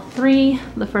from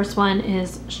L3. The first one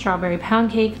is strawberry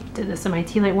pound cake. Did this in my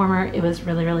tea light warmer. It was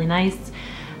really, really nice.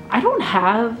 I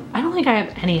don't think I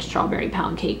have any strawberry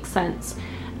pound cake scents.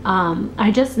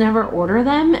 I just never order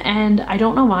them, and I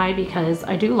don't know why, because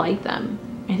I do like them.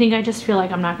 I think I just feel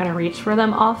like I'm not gonna reach for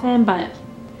them often, but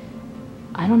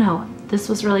I don't know. This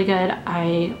was really good.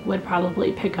 I would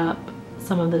probably pick up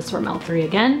some of this from L3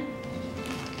 again.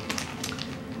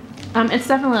 It's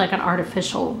definitely like an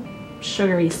artificial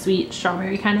sugary sweet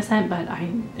strawberry kind of scent, but I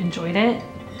enjoyed it.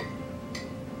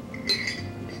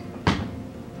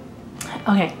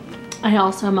 Okay, I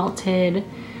also melted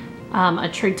a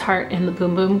Trig Tart in the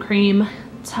Boom Boom Cream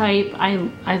type.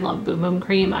 I love Boom Boom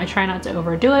Cream. I try not to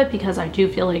overdo it because I do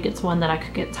feel like it's one that I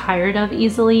could get tired of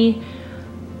easily,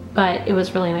 but it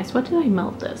was really nice. What did I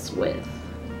melt this with?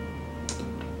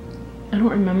 I don't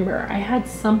remember. I had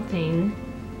something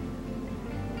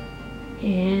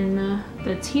in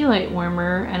the tea light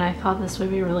warmer and I thought this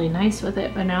would be really nice with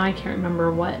it, but now I can't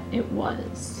remember what it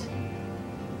was.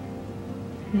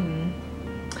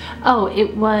 Oh,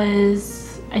 it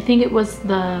was, I think it was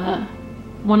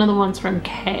one of the ones from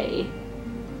K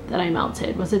that I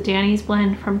melted. Was it Danny's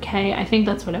blend from K? I think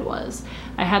that's what it was.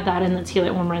 I had that in the tea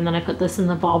light warmer and then I put this in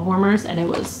the bulb warmers and it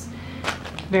was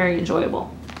very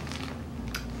enjoyable.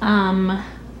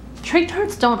 Trig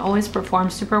Tarts don't always perform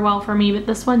super well for me, but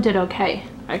this one did okay.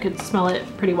 I could smell it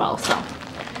pretty well, so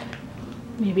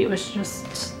maybe it was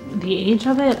just the age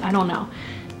of it. I don't know.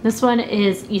 This one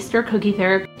is Easter Cookie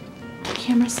Therapy.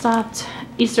 Camera stopped.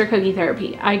 Easter Cookie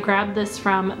Therapy. I grabbed this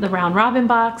from the Round Robin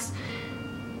box.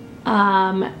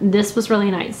 This was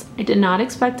really nice. I did not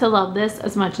expect to love this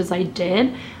as much as I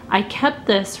did. I kept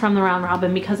this from the Round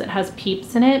Robin because it has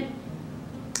Peeps in it.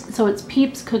 So it's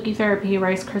Peeps, Cookie Therapy,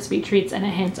 Rice Krispie Treats, and a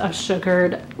hint of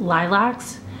sugared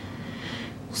lilacs.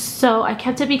 So I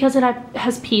kept it because it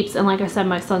has Peeps, and like I said,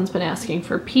 my son's been asking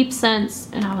for Peep scents,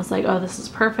 and I was like, oh, this is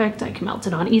perfect. I can melt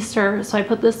it on Easter. So I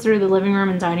put this through the living room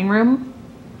and dining room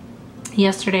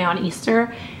yesterday on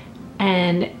Easter,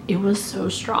 and it was so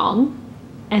strong,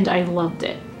 and I loved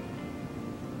it.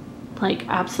 Like,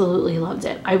 absolutely loved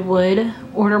it. I would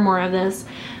order more of this.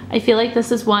 I feel like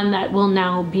this is one that will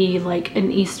now be like an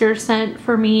Easter scent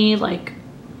for me. Like,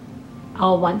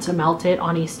 I'll want to melt it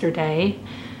on Easter Day.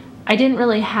 I didn't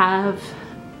really have,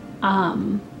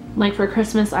 like for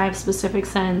Christmas, I have specific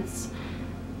scents.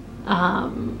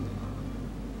 That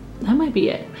might be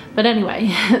it. But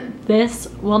anyway, this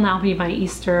will now be my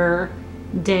Easter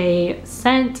Day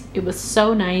scent. It was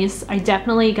so nice. I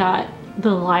definitely got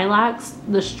the lilacs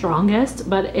the strongest,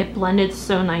 but it blended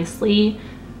so nicely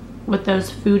with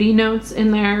those foodie notes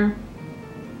in there.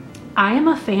 I am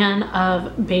a fan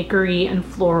of bakery and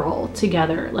floral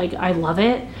together. Like, I love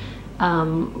it.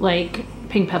 Like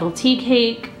pink petal tea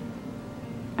cake.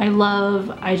 I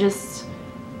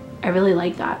really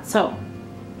like that. So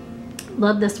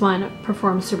love this one.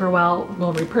 Performs super well.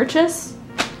 Will repurchase.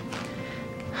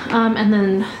 And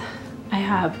then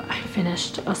I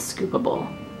finished a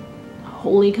scoopable.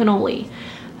 Holy cannoli.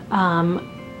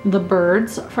 The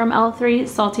Birds from L3,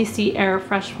 Salty Sea Air,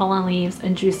 Fresh Fallen Leaves,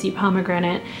 and Juicy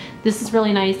Pomegranate. This is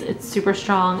really nice. It's super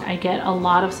strong. I get a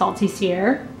lot of Salty Sea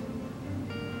Air,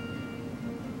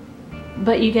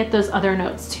 but you get those other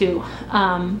notes too.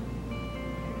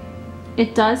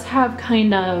 It does have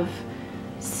kind of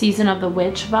Season of the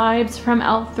Witch vibes from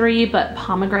L3, but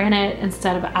pomegranate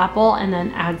instead of apple, and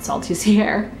then add Salty Sea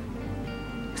Air.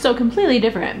 So completely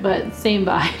different, but same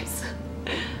vibes.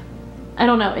 I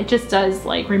don't know, it just does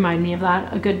like remind me of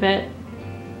that a good bit.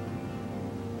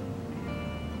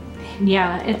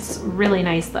 Yeah, it's really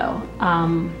nice though.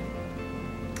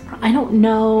 I don't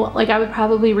know, like I would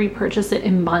probably repurchase it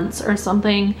in months or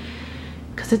something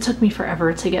because it took me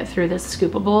forever to get through this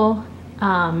scoopable.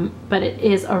 But it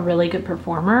is a really good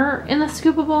performer in the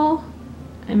scoopable,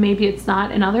 and maybe it's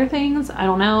not in other things, I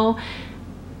don't know.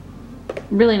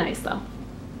 Really nice though.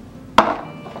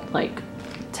 Like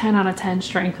 10 out of 10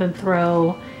 strength and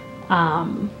throw.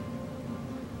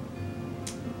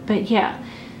 But yeah,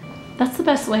 that's the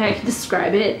best way I can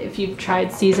describe it. If you've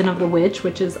tried Season of the Witch,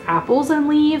 which is apples and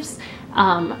leaves,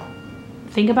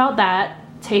 think about that.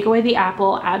 Take away the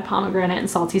apple, add pomegranate and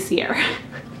salty sea air.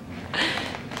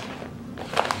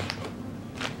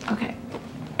 Okay,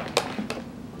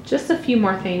 just a few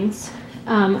more things.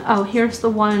 Oh, here's the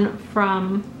one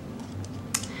from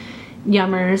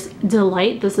Yummer's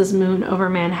Delight. This is Moon Over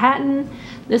Manhattan.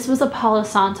 This was a Palo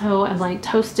Santo and like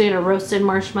toasted or roasted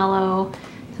marshmallow.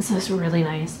 This is really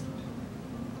nice.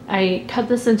 I cut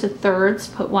this into thirds,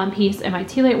 put one piece in my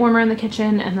tea light warmer in the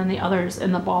kitchen and then the others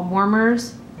in the balm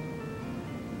warmers.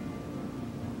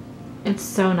 It's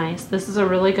so nice. This is a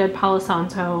really good Palo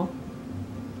Santo.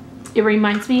 It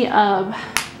reminds me of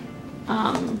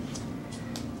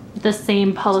the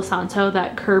same Palo Santo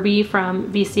that Kirby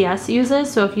from VCS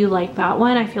uses. So if you like that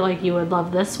one, I feel like you would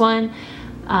love this one.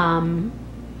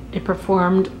 It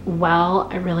performed well.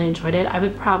 I really enjoyed it. I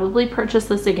would probably purchase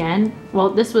this again. Well,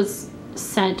 this was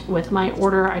sent with my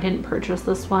order. I didn't purchase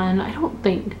this one. I don't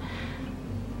think.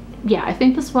 Yeah, I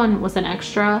think this one was an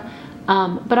extra.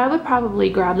 But I would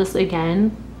probably grab this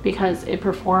again because it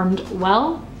performed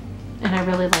well. And I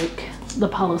really like the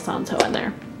Palo Santo in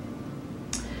there.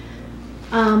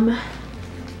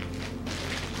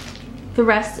 The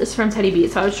rest is from Teddy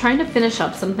Bees. So I was trying to finish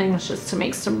up some things just to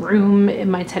make some room in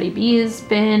my Teddy Bees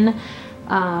bin,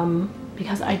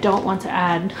 because I don't want to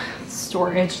add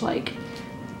storage, like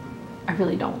I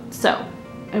really don't. So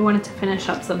I wanted to finish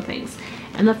up some things.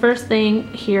 And the first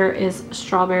thing here is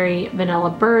Strawberry Vanilla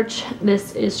Birch.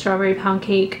 This is Strawberry Pound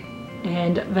Cake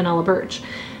and Vanilla Birch.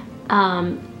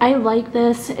 I like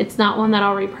this. It's not one that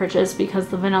I'll repurchase because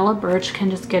the Vanilla Birch can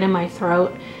just get in my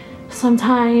throat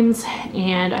sometimes,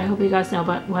 and I hope you guys know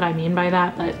what I mean by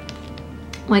that. But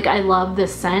like, I love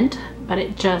this scent, but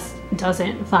it just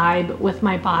doesn't vibe with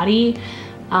my body.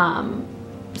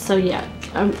 So yeah,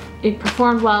 it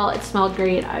performed well, it smelled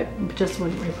great, I just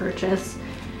wouldn't repurchase.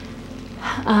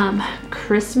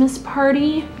 Christmas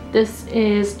Party. This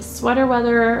is Sweater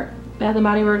Weather Bath &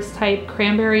 Body Works type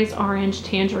cranberries, orange,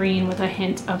 tangerine with a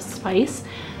hint of spice.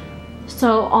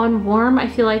 So on warm, I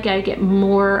feel like I get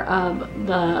more of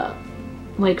the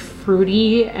like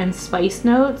fruity and spice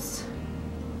notes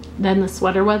than the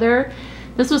Sweater Weather.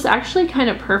 This was actually kind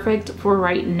of perfect for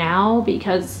right now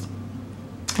because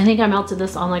I think I melted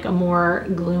this on like a more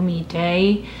gloomy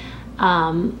day.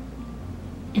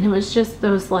 And it was just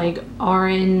those like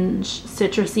orange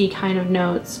citrusy kind of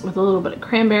notes with a little bit of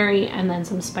cranberry and then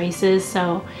some spices.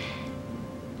 So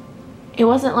it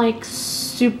wasn't like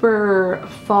super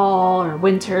fall or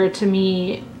winter to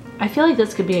me. I feel like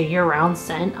this could be a year-round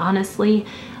scent, honestly.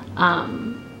 I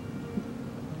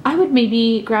would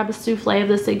maybe grab a souffle of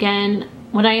this again.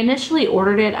 When I initially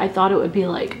ordered it, I thought it would be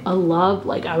like a love,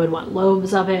 like I would want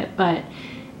loaves of it, but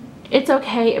it's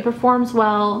okay. It performs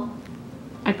well.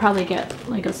 I'd probably get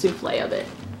like a souffle of it.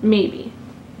 Maybe.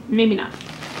 Maybe not.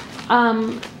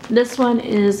 This one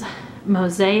is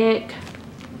Mosaic.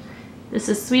 This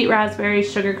is Sweet Raspberry,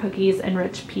 Sugar Cookies, and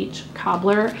Rich Peach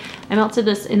Cobbler. I melted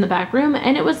this in the back room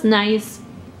and it was nice.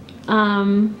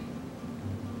 I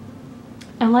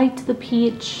liked the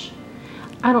peach.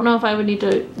 I don't know if I would need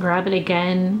to grab it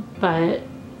again, but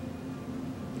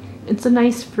it's a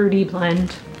nice fruity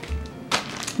blend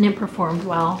and it performed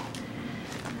well.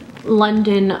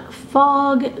 London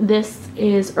Fog. This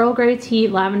is Earl Grey tea,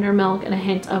 lavender milk, and a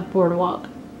hint of boardwalk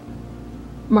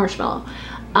marshmallow.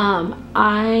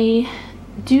 I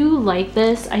do like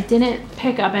this. I didn't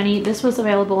pick up any. This was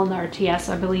available in the RTS,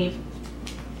 I believe.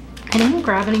 I didn't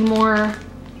grab any more,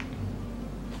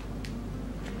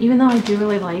 even though I do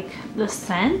really like the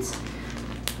scent.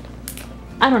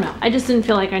 I don't know. I just didn't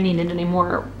feel like I needed any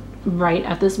more right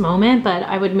at this moment, but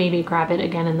I would maybe grab it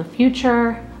again in the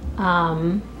future.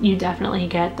 You definitely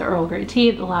get the Earl Grey tea,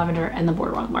 the lavender, and the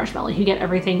boardwalk marshmallow. You get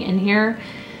everything in here.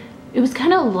 It was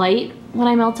kind of light when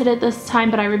I melted it this time,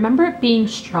 but I remember it being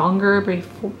stronger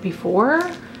before.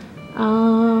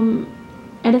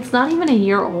 And it's not even a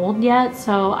year old yet,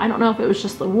 so I don't know if it was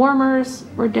just the warmers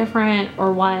were different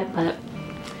or what, but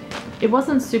it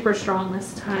wasn't super strong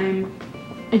this time.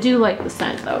 I do like the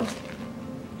scent though.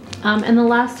 And the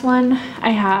last one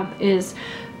I have is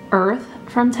Earth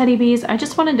from Teddy Bees. I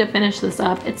just wanted to finish this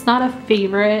up. It's not a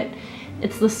favorite.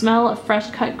 It's the smell of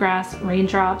fresh cut grass,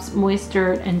 raindrops, moist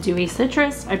dirt, and dewy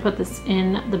citrus. I put this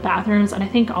in the bathrooms and I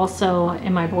think also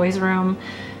in my boys' room,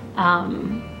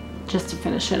 just to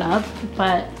finish it up.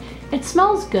 But it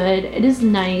smells good. It is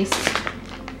nice.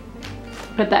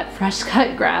 But that fresh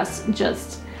cut grass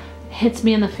just hits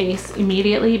me in the face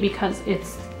immediately because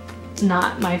it's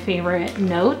not my favorite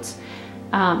note.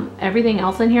 Everything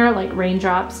else in here, like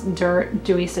raindrops, dirt,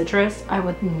 dewy citrus, I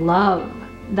would love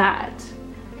that.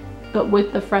 But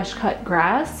with the fresh cut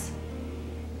grass,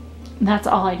 that's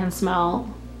all I can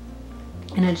smell.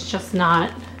 And it's just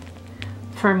not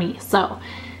for me. So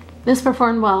this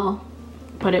performed well,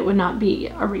 but it would not be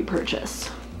a repurchase.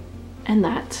 And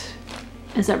that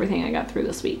is everything I got through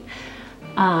this week.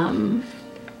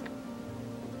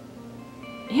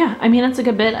 Yeah, I mean, it's a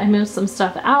good bit. I moved some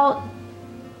stuff out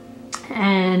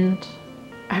and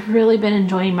I've really been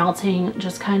enjoying melting,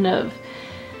 just kind of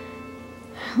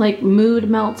like mood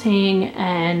melting,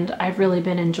 and I've really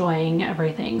been enjoying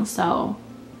everything. So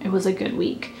it was a good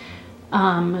week.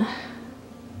 My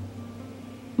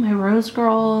Rose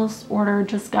Girls order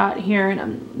just got here and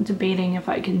I'm debating if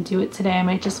I can do it today. I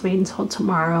might just wait until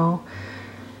tomorrow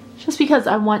just because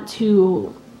I want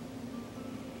to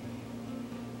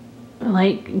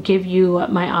like give you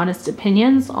my honest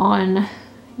opinions on,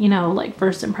 you know, like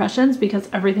first impressions, because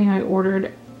everything I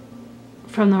ordered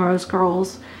from the Rose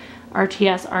Girls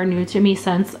RTS are new to me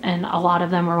since, and a lot of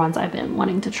them are ones I've been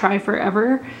wanting to try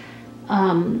forever.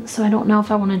 So I don't know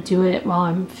if I want to do it while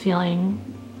I'm feeling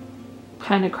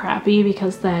kind of crappy,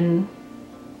 because then,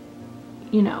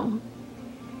 you know,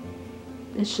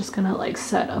 it's just gonna like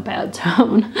set a bad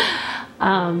tone.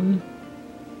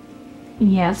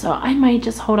 Yeah, so I might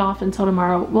just hold off until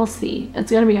tomorrow. We'll see.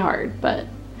 It's gonna be hard, but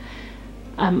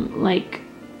like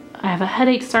I have a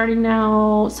headache starting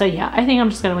now, so yeah, I think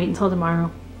I'm just gonna wait until tomorrow.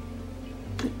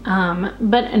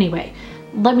 But anyway,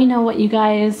 let me know what you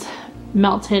guys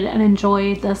melted and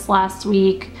enjoyed this last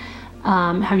week.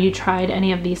 Have you tried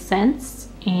any of these scents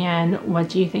and what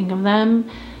do you think of them?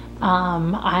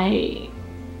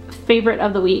 Favorite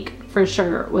of the week for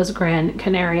sure was Gran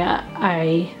Canaria.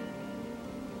 I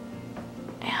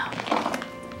am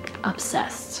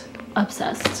obsessed.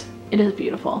 It is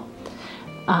beautiful.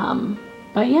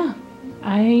 But yeah,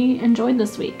 I enjoyed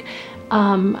this week.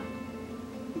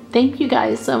 Thank you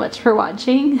guys so much for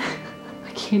watching.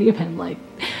 I can't even like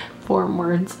form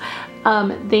words.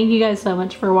 Thank you guys so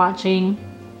much for watching.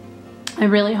 I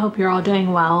really hope you're all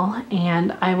doing well,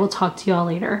 and I will talk to you all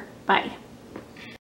later. Bye.